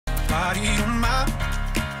body on my,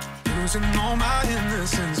 losing all my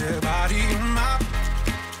innocence, yeah, body on my,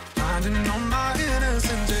 finding all my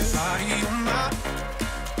innocence, yeah, body on my,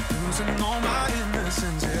 losing all my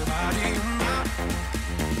innocence, yeah, body on my,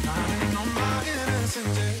 finding all my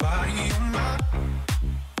innocence, yeah, body on my,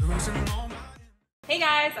 losing all my. Hey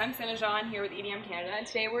guys, I'm Sinajan here with EDM Canada, and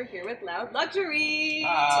today we're here with Loud Luxury.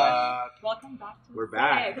 Welcome back to We're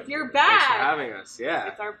back. You're back. Thanks for having us. Yeah,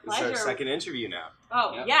 it's our This pleasure. is our second interview now.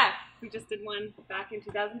 Oh Yep. yeah, we just did one back in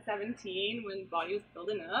 2017 when Body was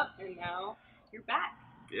building up, and now you're back.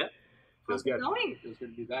 Yeah, How's feels good. it going? Feels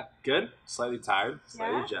good to be back. Good. Slightly tired.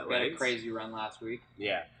 Slightly Yeah? jet We had a lagged. crazy run last week.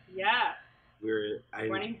 Yeah, Yeah, we were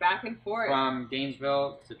running back and forth. From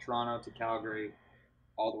Gainesville to Toronto to Calgary,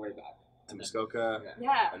 all the way back. to Muskoka.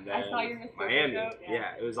 Yeah, And then I saw your Muskoka Miami. show.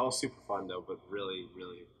 Yeah, it was all super fun though, but really,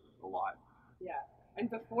 really a lot. Yeah, and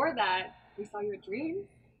before that, we saw you at Dreams.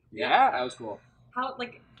 Yeah. That was cool. How,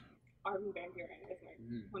 like, Armin Van Buren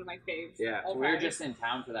is one of my faves. Yeah. all So we were time. just in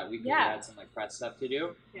town for that weekend. Yeah. We had some like press stuff to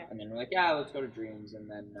do. Yeah. And then we're like, yeah, let's go to Dreams. And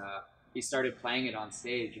then he started playing it on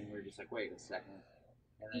stage, and we were just like, wait a second.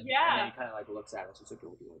 And then, Yeah. And then he kind of like looks at us. He's like,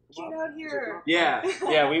 "Come Get on." out here. Yeah,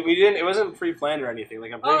 we didn't. It wasn't pre-planned or anything.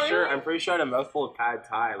 Like I'm pretty Oh, sure. really? I'm pretty sure I had a mouthful of pad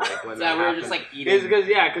thai. Like when So that we were happened. just like eating. It's because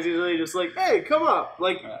he's really just like, hey, come up.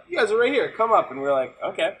 Like you guys are right here. Come up, and we're like,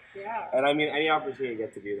 okay. Yeah. And I mean, any opportunity to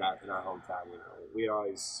get to do that in our hometown,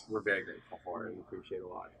 we're very grateful for it and appreciate it a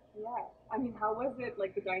lot. Yeah. I mean, how was it,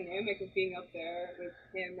 like, the dynamic of being up there with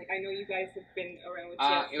him? Like, I know you guys have been around with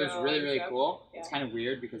Tiesto. It was really, and really stuff. cool. Yeah. It's kind of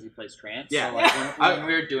weird because he plays trance. Yeah. So, like, when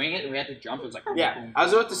we were doing it and we had to jump, it was like, Yeah, boom, I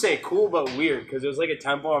was about to say cool but weird because it was like a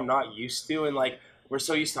tempo I'm not used to, and like we're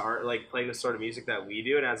so used to art, like playing the sort of music that we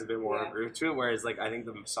do, and it has a bit more of a groove to it. Whereas like I think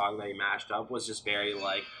the song that he mashed up was just very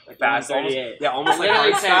like fast, almost, 38. almost like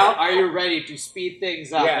literally hard said, style. are you ready to speed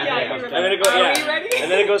things up? Yeah, you're and then it goes, Are we ready? and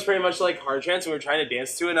then it goes pretty much like hard trance, and we were trying to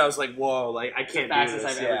dance to it, and I was like, whoa, like I can't do Fastest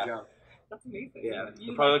this. I've ever jumped. That's amazing. Yeah,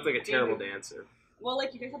 You, I probably looked like a did terrible it. dancer. Well,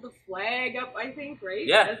 like, you guys had the flag up, I think, right?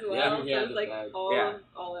 Yeah, As well. yeah, So it was, like, the flag.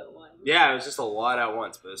 all at once. Yeah, it was just a lot at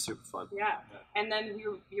once, but it was super fun. Yeah. And then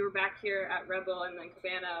you were back here at Rebel and then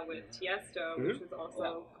Cabana with Tiesto, which was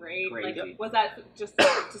also great. Great. Like, was that just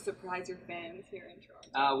to surprise your fans here in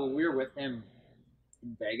Toronto? Well, we were with him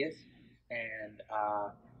in Vegas, and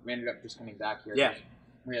we ended up just coming back here. Yeah.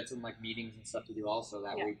 We had some like meetings and stuff to do also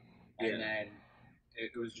that Yeah. week, and then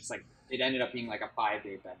it was just like it ended up being like a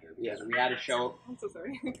 5-day bender because Yeah. we had a show. I'm so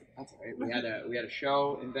sorry. That's all right. We had a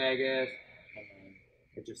show in Vegas, and then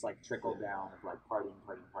it just like trickled down of like partying.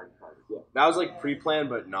 Yeah, that was like pre-planned,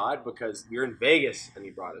 but not because we were in Vegas and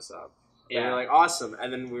he brought us up. And we Yeah. were like, awesome.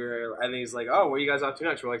 And then he's like, oh, where are you guys off to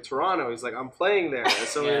next? We're like, Toronto. He's like, I'm playing there. And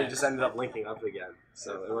so we just ended up linking up again.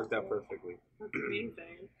 So it worked out perfectly. That's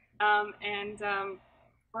amazing.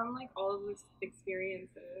 From like all of those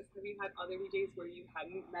experiences, have you had other DJs where you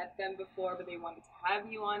hadn't met them before, but they wanted to have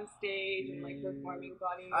you on stage and like performing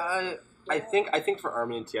Body? I think for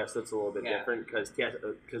Armin and Tiesto it's a little bit Yeah. different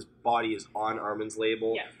because Body is on Armin's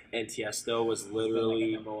label, Yes. and Tiesto was Like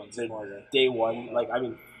literally a number one supporter. day one. Like I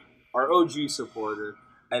mean, our OG supporter,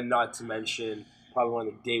 and not to mention probably one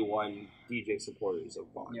of the day one DJ supporters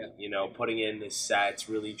of Body. Yeah. You know, putting in his sets,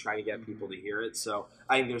 really trying to get people to hear it. So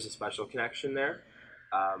I think there's a special connection there,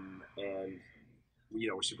 and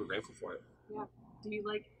we're super grateful for it. Yeah. Do you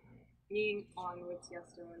like being on with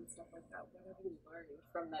Tiesto and stuff like that? What have you learned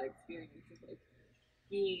from that experience of like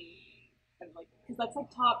being and like because that's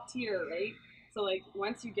like top tier, right? So like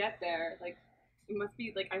once you get there, like it must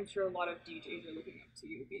be like I'm sure a lot of DJs are looking up to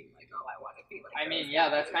you, being like, oh, I want to be like. I mean, those yeah,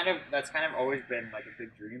 guys. that's kind of always been like a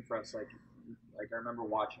big dream for us. Like I remember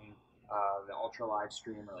watching the Ultra live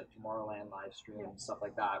stream or like Tomorrowland live stream and stuff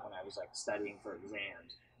like that when I was like studying for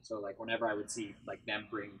exams. So like whenever I would see like them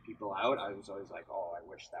bring people out, I was always like, oh, I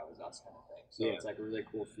wish that was us kind of thing. So it's like a really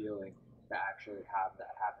cool feeling to actually have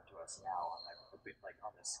that happen to us now on like a bit like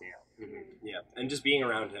on this scale. Mm-hmm. Yeah, and just being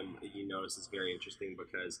around him, you notice is very interesting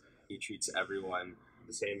because he treats everyone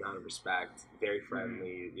the same amount of respect, very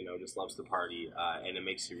friendly, just loves to party, and it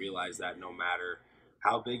makes you realize that no matter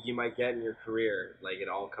how big you might get in your career, like it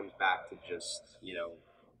all comes back to just,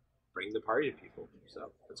 bring the party to people.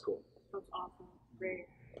 So that's cool. That's awesome. Great.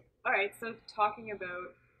 All right, so talking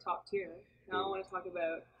about top tier, now I want to talk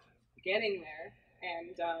about getting there.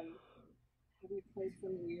 And have you played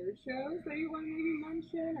some weird shows that you want to maybe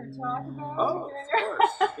mention or talk about? Oh,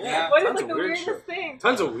 of course. Yeah, what is tons like of the weird weirdest shows. thing?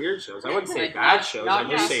 Tons of weird shows. I wouldn't say Like, bad shows. Not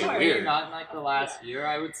I'd just say recently, weird. Not in like the last year,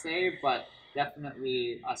 I would say, but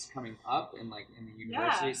definitely us coming up and like in the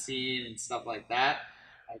university scene and stuff like that.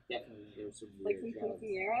 I definitely think there's some Like weird some shows.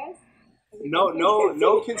 quinceañeras?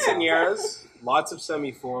 No quinceañeras. Lots of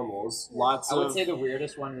semi-formals. Lots I would of say the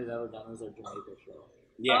weirdest one we've ever done was our Jamaica show.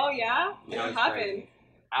 yeah. Oh yeah? Yeah, What it's happened? crazy.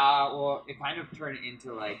 Well, it kind of turned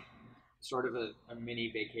into like sort of a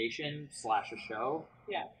mini vacation / a show.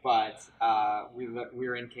 Yeah. But we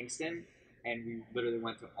were in Kingston, and we literally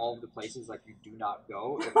went to all of the places like you do not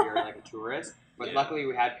go if you're like a tourist. But Yeah. luckily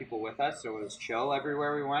we had people with us, so it was chill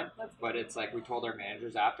everywhere we went. That's But it's like we told our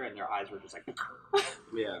managers after, and their eyes were just like.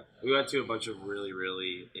 Yeah, we went to a bunch of really,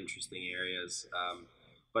 really interesting areas.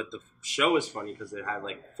 But the show was funny because it had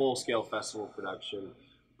like full-scale festival production,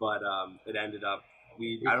 but it ended up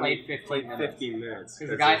we played 15 minutes. Because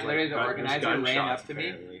the guy, there's, literally, like, the organizer ran gunshots, up to me.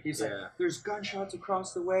 apparently. He's yeah. like, "There's gunshots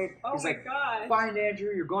across the way." Oh He's my like, god. "Find Andrew.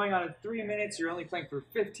 You're going on in 3 minutes. You're only playing for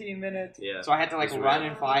 15 minutes." Yeah. So I had to like That's run right.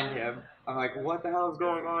 and find him. I'm like, "What the hell is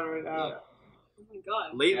going on right now?" Yeah. Oh my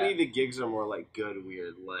god. Lately, Yeah. the gigs are more like good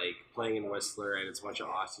weird, like playing in Whistler, and it's a bunch of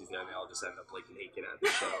Aussies there, and they all just end up like naked at the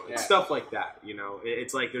show, Yeah. and stuff like that. You know,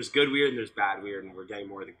 it's like there's good weird and there's bad weird, and we're getting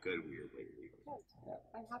more of the good weird lately. Good.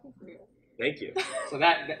 I'm happy for you. Thank you. So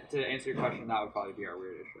that to answer your question, that would probably be our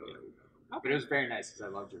weirdest show. Yeah. But it was very nice because I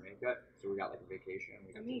love Jamaica, so we got like a vacation.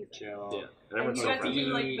 We got to Amazing. chill. Yeah, and And everyone's you so got to friendly.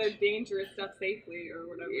 do like the dangerous stuff safely or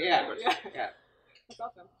whatever. Yeah. Yeah. Yeah. That's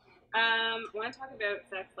awesome. I want to talk about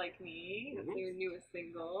Sex Like Me. It's Mhm. your newest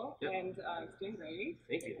single, Yep. and it's doing great.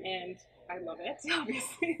 Thank you. And I love it,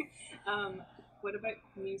 obviously. What about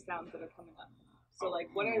new sounds that are coming up? So, like,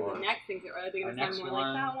 what are the next things? Are they Our going to sound next more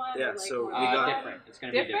one- like that one? Yeah, or like so more we like got- that? different. It's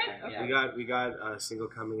gonna be Different? different. Okay. Yeah. We got a single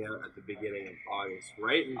coming out at the beginning of August,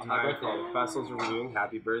 right in On my time birthday. for all the festivals we're doing.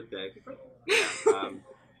 Happy birthday!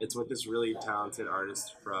 It's with this really talented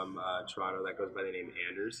artist from Toronto that goes by the name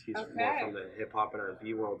Anders. He's more Okay. from the hip hop and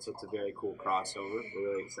R&B world, so it's a very cool crossover. We're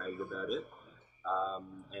really excited about it,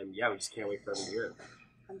 and yeah, we just can't wait for them to hear it.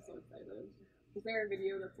 I'm so excited. Is there a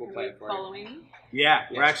video that's We'll going play to it be for you. following? Yeah,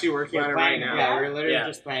 we're Yeah. actually working on it right now. Yeah, we're literally Yeah.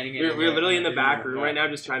 just planning it. We're literally in the back room Yeah. right now,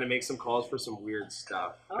 just trying to make some calls for some weird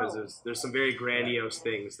stuff because Oh. there's some very grandiose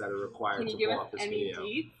things that are required Can to you give pull us off this any video.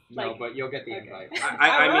 deets? No, but you'll get the Okay. invite.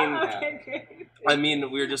 I mean- Okay, great. I mean,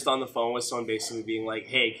 we were just on the phone with someone basically being like,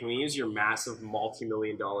 "Hey, can we use your massive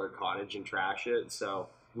multi-million-dollar cottage and trash it?" So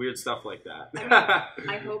weird stuff like that.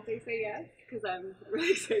 I hope they say yes, because I'm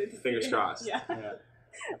really excited to see Fingers it. crossed. Yeah. Yeah.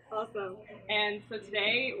 Awesome. And so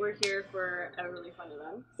today we're here for a really fun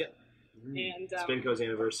event. Yep. And Spinco's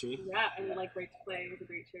anniversary, yeah, and like Right to Play is a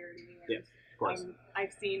great charity. And, Yeah, of course.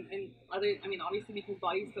 I've seen in other, I mean, obviously because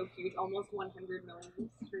Body's so huge, almost 100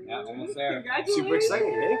 million streams. Yeah, almost there. Congratulations. Super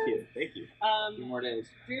exciting. Thank you. 2 more days.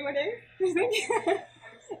 3 more days. Thank you.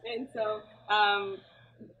 And so,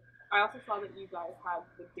 I also saw that you guys had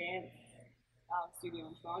the dance studio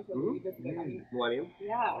in Toronto. Mhm. We visited. I mean, Millennium.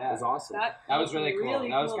 yeah. That was awesome. That That was really cool.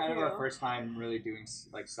 That was kind of too. our first time really doing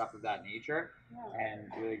like stuff of that nature, Yeah. and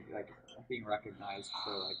really like being recognized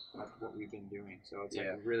for like what we've been doing. So it's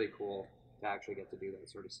Yeah. like really cool to actually get to do that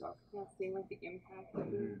sort of stuff. Yeah, seeing like the impact.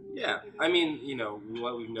 That Yeah, I mean, you know,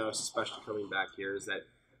 what we've noticed, especially coming back here, is that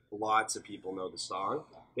lots of people know the song.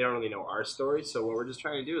 They don't really know our story, so what we're just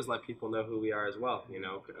trying to do is let people know who we are as well, you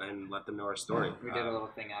know, and let them know our story. We did a little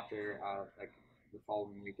thing after like the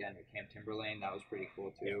following weekend at Camp Timberlane. That was pretty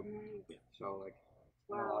cool too. Nice. So like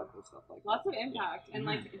a Wow. lot of cool stuff like that. Lots of impact, and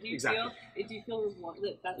like, do you Exactly. feel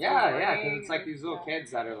rewarded? That's Yeah, rewarding, because it's like these little yeah.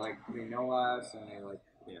 kids that are like they know us and they like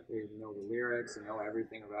Yeah. they know the lyrics and know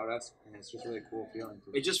everything about us, and it's just really cool feeling.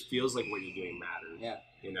 It just feels like what you're doing matters. Yeah.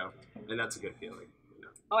 You know, and that's a good feeling. You know,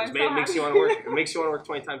 Oh, I'm it so makes happy. you want to work. It makes you want to work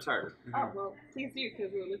 20 times harder. Oh well, please do,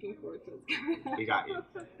 because we're looking forward to it. We got you.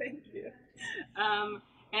 Thank you.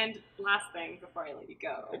 And last thing before I let you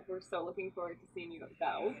go, we're so looking forward to seeing you at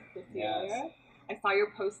Bell this year. Yes. I saw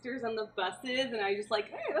your posters on the buses, and I just like,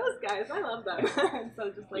 hey, those guys, I love them. And so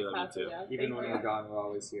just like We love you passing too. out. Even Thank when you. we're gone, we're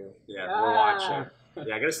always here. Yeah, Yeah. we're watching.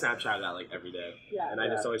 Yeah, I get a Snapchat of that like every day, Yeah. and I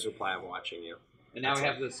just always reply, "I'm watching you." And now That's we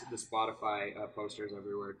have the Spotify posters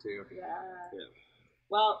everywhere too. Yeah. Yeah.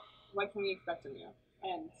 Well, what can we expect from you?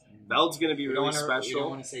 And Veld's gonna be We really don't special.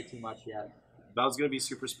 want to say too much yet. Veld's gonna be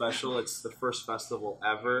super special. It's the first festival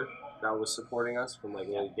ever that was supporting us from like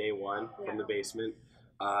really day one from the basement.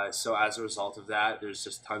 So as a result of that, there's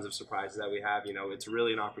just tons of surprises that we have. You know, it's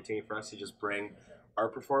really an opportunity for us to just bring our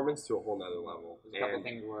performance to a whole nother level. There's a couple And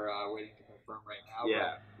things we're waiting to confirm right now.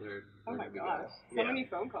 Yeah. But they're oh my gonna be gosh, so Yeah. many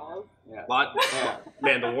phone calls. good. Yeah. lot, Yeah.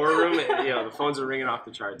 man, the war room. You know, the phones are ringing off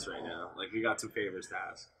the charts right now. Like we got some favors to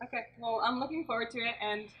ask. Okay, well, I'm looking forward to it.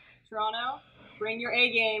 And Toronto, bring your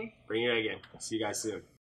A game. Bring your A game. See you guys soon.